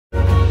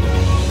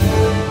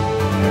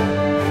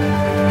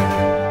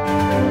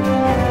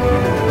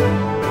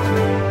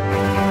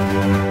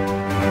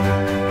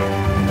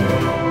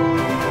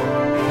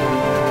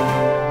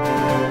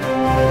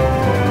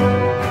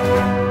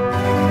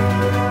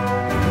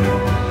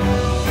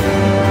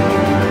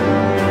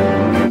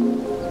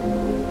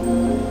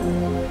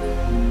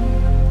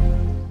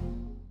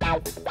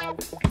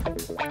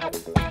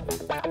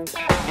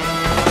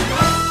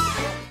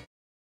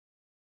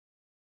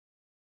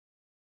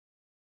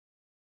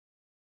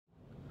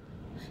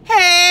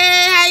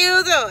Hey, how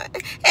you doing?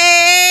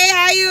 Hey,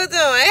 how you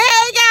doing?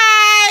 Hey,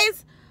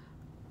 guys.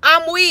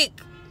 I'm weak.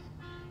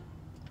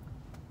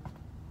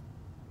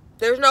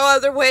 There's no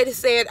other way to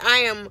say it. I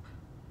am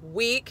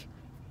weak.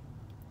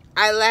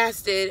 I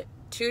lasted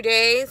 2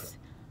 days.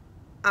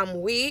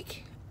 I'm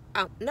weak.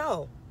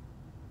 No.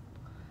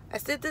 I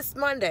said this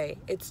Monday.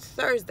 It's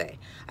Thursday.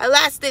 I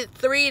lasted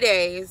 3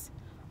 days.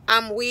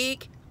 I'm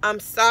weak.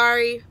 I'm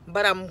sorry,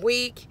 but I'm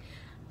weak.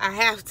 I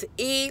have to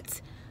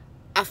eat.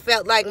 I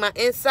felt like my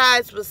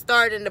insides was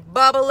starting to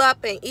bubble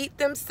up and eat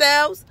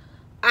themselves.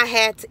 I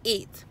had to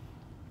eat.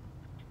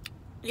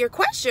 Your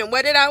question,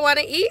 what did I want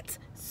to eat?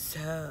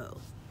 So,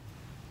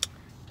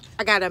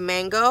 I got a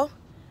mango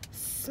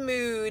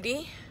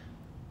smoothie.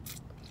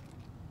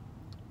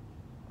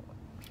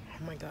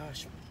 Oh my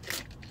gosh.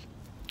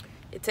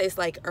 It tastes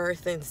like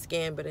earth and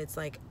skin, but it's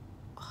like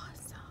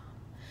awesome.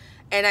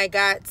 And I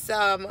got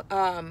some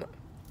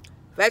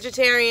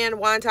vegetarian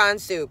wonton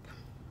soup.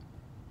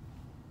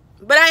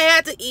 But I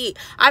had to eat.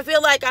 I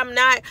feel like I'm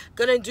not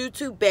going to do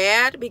too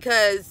bad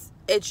because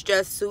it's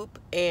just soup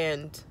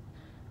and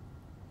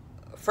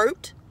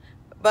fruit.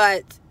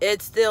 But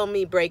it's still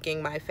me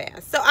breaking my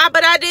fast.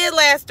 But I did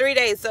last 3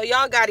 days. So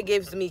y'all got to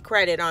give me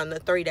credit on the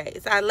 3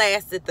 days. I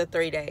lasted the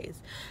 3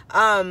 days.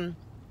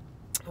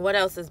 What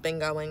else has been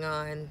going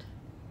on?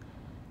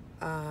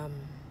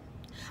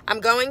 I'm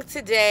going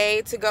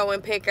today to go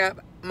and pick up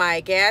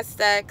my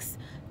Gastex,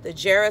 the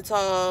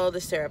Geritol, the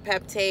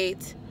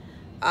Serapeptate.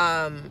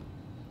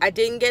 I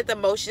didn't get the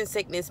motion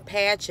sickness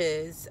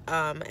patches,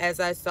 as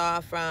I saw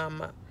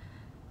from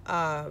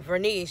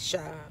Vernice.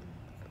 I'm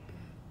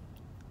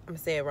going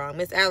to say it wrong.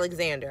 Miss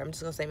Alexander. I'm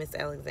just going to say Miss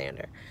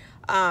Alexander.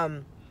 I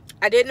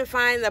didn't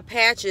find the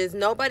patches.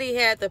 Nobody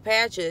had the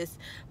patches,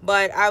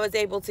 but I was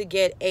able to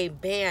get a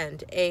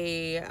band,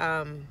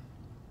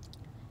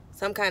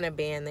 some kind of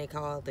band they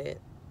called it.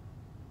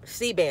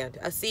 C-band,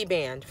 a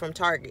C-band from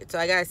Target. So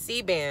I got a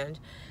C-band,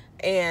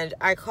 and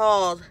I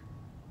called,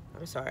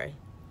 I'm sorry,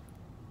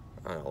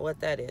 I don't know what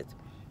that is.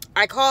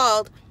 I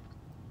called,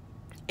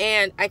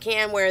 and I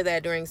can wear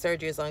that during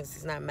surgery as long as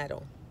it's not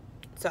metal.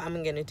 So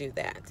I'm going to do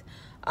that.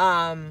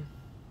 On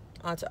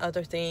to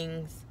other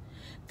things.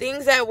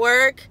 Things at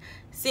work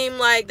seem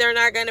like they're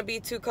not going to be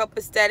too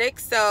copacetic.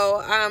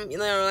 So, you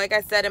know, like I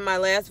said in my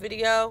last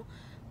video,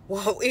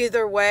 well,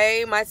 either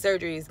way, my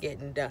surgery is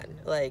getting done.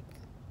 Like,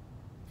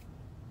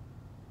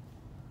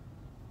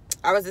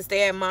 I was a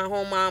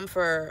stay-at-home mom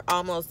for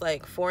almost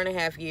like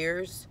 4.5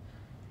 years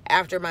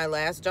after my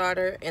last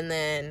daughter. And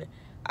then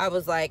I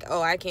was like,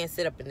 oh, I can't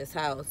sit up in this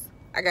house.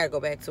 I got to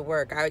go back to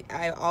work.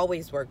 I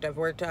always worked. I've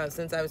worked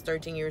since I was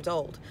 13 years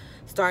old.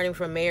 Starting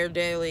from Mayor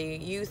Daley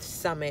Youth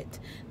Summit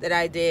that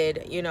I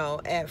did, you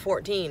know, at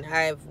 14.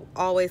 I've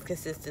always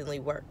consistently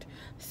worked.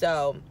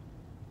 So,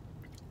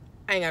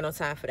 I ain't got no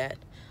time for that.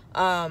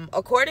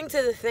 According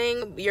to the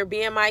thing, your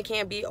BMI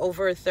can't be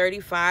over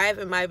 35.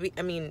 It might be,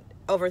 I mean,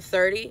 over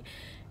 30.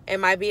 It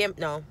might be,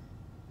 no.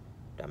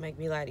 Don't make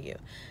me lie to you.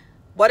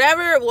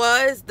 Whatever it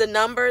was, the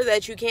number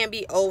that you can't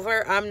be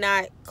over, I'm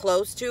not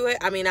close to it.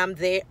 I mean, I'm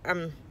there.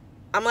 I'm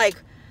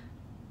like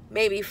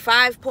maybe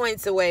 5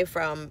 points away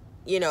from,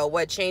 you know,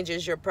 what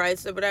changes your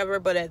price or whatever.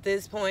 But at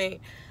this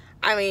point,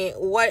 I mean,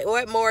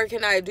 what more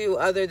can I do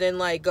other than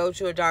like go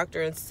to a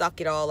doctor and suck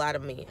it all out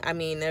of me? I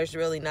mean, there's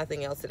really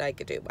nothing else that I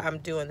could do. I'm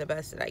doing the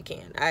best that I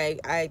can.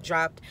 I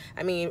dropped,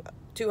 I mean,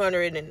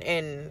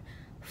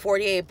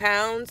 248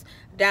 pounds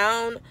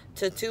down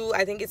to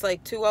I think it's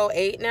like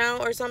 208 now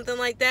or something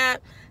like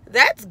that.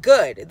 That's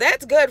good.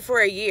 That's good for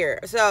a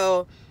year.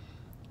 So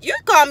you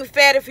can call me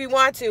fat if you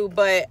want to,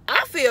 but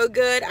I feel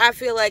good. I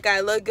feel like I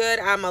look good.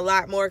 I'm a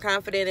lot more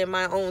confident in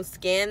my own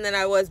skin than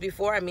I was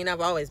before. I mean, I've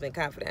always been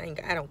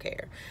confident. I don't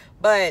care.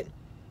 But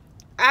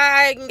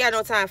I ain't got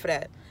no time for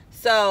that.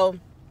 So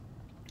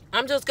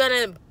I'm just going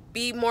to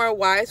be more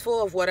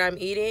wiseful of what I'm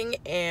eating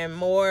and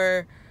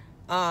more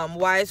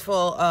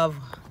wiseful.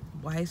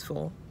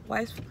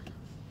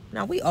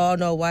 Now, we all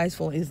know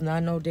wiseful is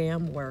not no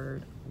damn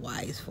word.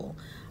 Wiseful.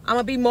 I'm going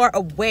to be more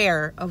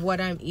aware of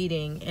what I'm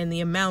eating and the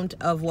amount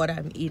of what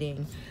I'm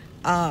eating.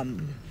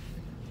 And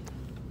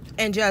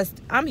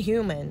just, I'm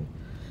human.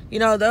 You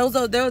know, there's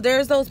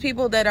those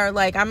people that are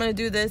like, I'm going to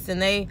do this,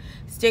 and they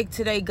stick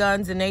to their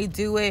guns and they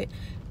do it.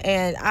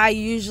 And I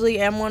usually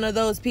am one of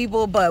those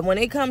people. But when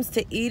it comes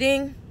to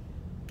eating,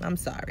 I'm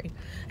sorry.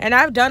 And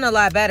I've done a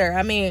lot better.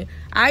 I mean,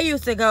 I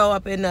used to go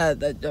up in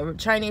the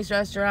Chinese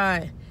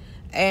restaurant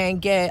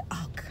and get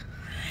all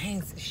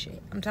kinds of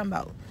shit. I'm talking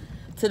about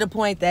to the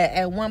point that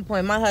at one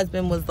point my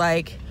husband was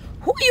like,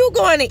 who are you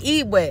going to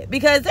eat with?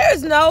 Because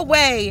there's no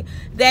way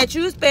that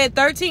you spent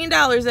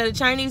 $13 at a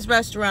Chinese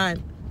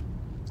restaurant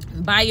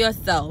by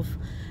yourself.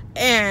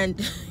 And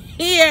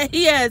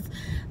he has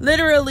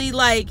literally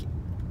like,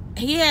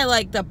 he had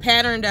like the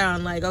pattern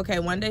down. Like, okay,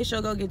 one day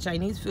she'll go get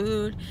Chinese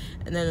food,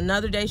 and then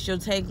another day she'll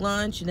take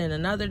lunch, and then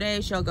another day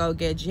she'll go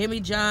get Jimmy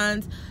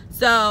John's.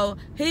 So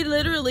he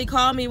literally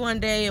called me one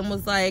day and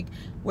was like,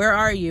 where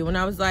are you? And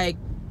I was like,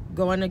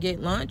 going to get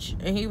lunch.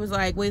 And he was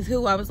like, with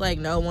who? I was like,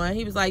 no one.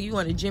 He was like, you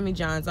want a Jimmy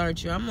John's,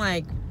 aren't you? I'm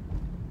like,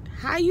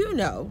 how you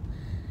know?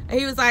 And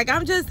he was like,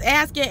 I'm just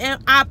asking.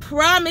 And I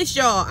promise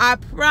y'all, I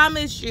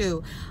promise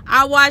you,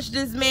 I watched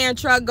this man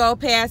truck go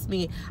past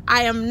me.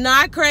 I am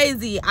not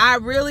crazy. I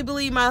really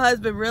believe my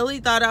husband really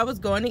thought I was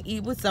going to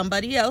eat with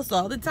somebody else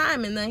all the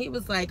time. And then he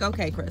was like,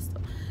 okay,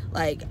 Crystal,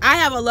 like, I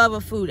have a love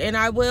of food. And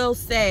I will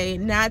say,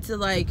 not to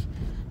like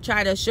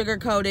try to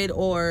sugarcoat it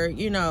or,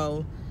 you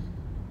know,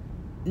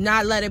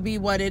 not let it be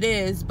what it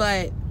is,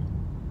 but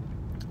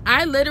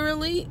I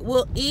literally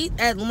will eat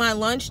at my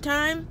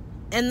lunchtime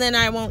and then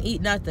I won't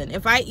eat nothing.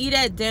 If I eat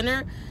at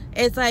dinner,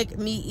 it's like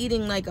me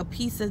eating like a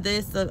piece of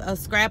this, a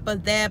scrap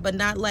of that, but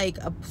not like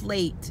a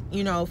plate,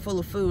 you know, full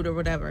of food or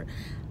whatever.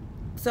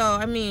 So,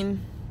 I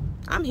mean,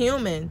 I'm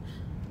human.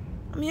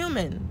 I'm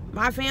human.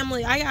 My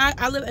family,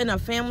 I live in a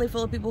family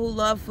full of people who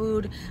love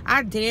food.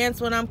 I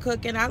dance when I'm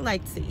cooking. I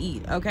like to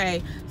eat,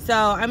 okay? So,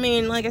 I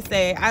mean, like I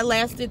say, I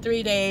lasted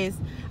 3 days.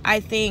 I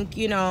think,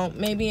 you know,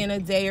 maybe in a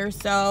day or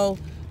so,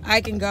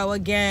 I can go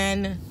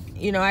again.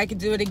 You know, I could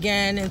do it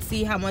again and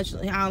see how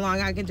long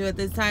I can do it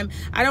this time.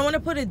 I don't want to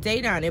put a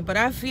date on it, but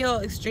I feel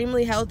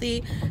extremely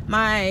healthy.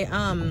 My,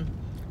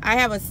 I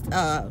have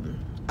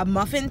a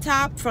muffin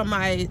top from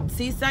my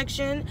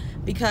C-section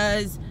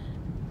because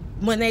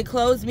when they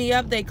closed me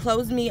up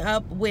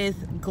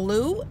with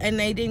glue and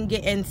they didn't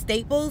get, and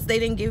staples. They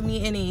didn't give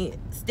me any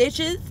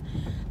stitches.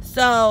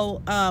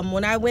 So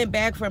when I went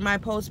back for my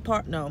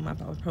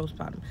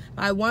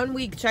my 1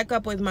 week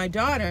checkup with my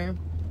daughter,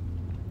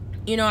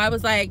 you know, I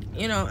was like,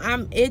 you know,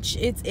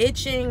 it's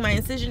itching. My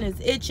incision is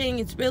itching.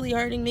 It's really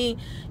hurting me.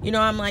 You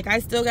know, I'm like, I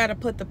still got to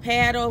put the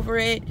pad over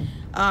it.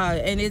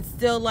 And it's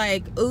still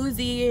like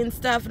oozy and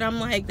stuff. And I'm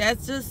like,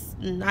 that's just,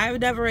 I've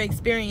never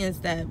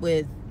experienced that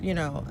with, you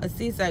know, a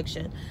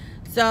C-section.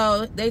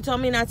 So they told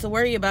me not to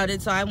worry about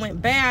it. So I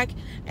went back,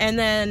 and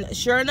then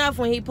sure enough,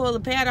 when he pulled the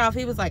pad off,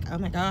 he was like, oh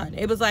my God.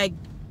 It was like,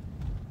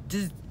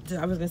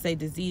 I was gonna say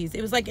disease.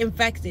 It was like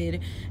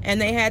infected, and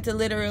they had to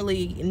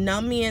literally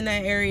numb me in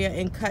that area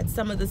and cut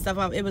some of the stuff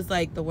off. It was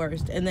like the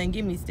worst, and then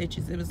give me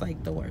stitches. It was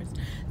like the worst.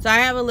 So I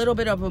have a little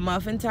bit of a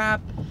muffin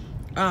top,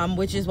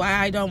 which is why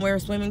I don't wear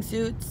swimming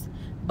suits.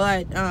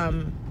 But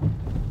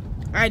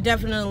I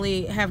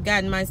definitely have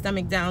gotten my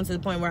stomach down to the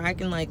point where I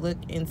can like look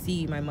and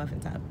see my muffin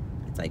top.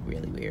 It's like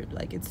really weird.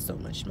 Like, it's so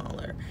much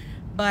smaller.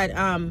 But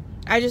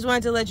I just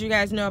wanted to let you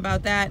guys know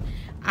about that.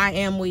 I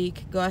am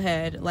weak. Go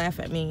ahead, laugh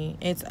at me.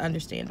 It's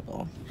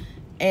understandable.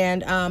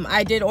 And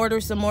I did order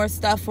some more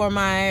stuff for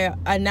my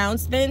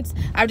announcements.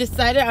 I've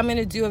decided I'm going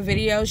to do a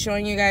video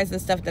showing you guys the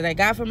stuff that I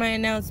got for my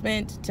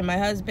announcement, to my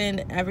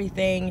husband,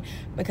 everything,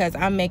 because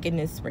I'm making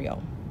this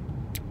real.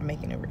 I'm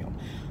making it real.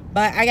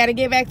 But I got to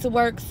get back to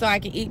work so I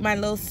can eat my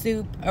little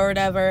soup or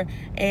whatever.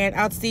 And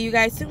I'll see you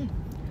guys soon.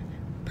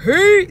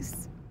 Peace.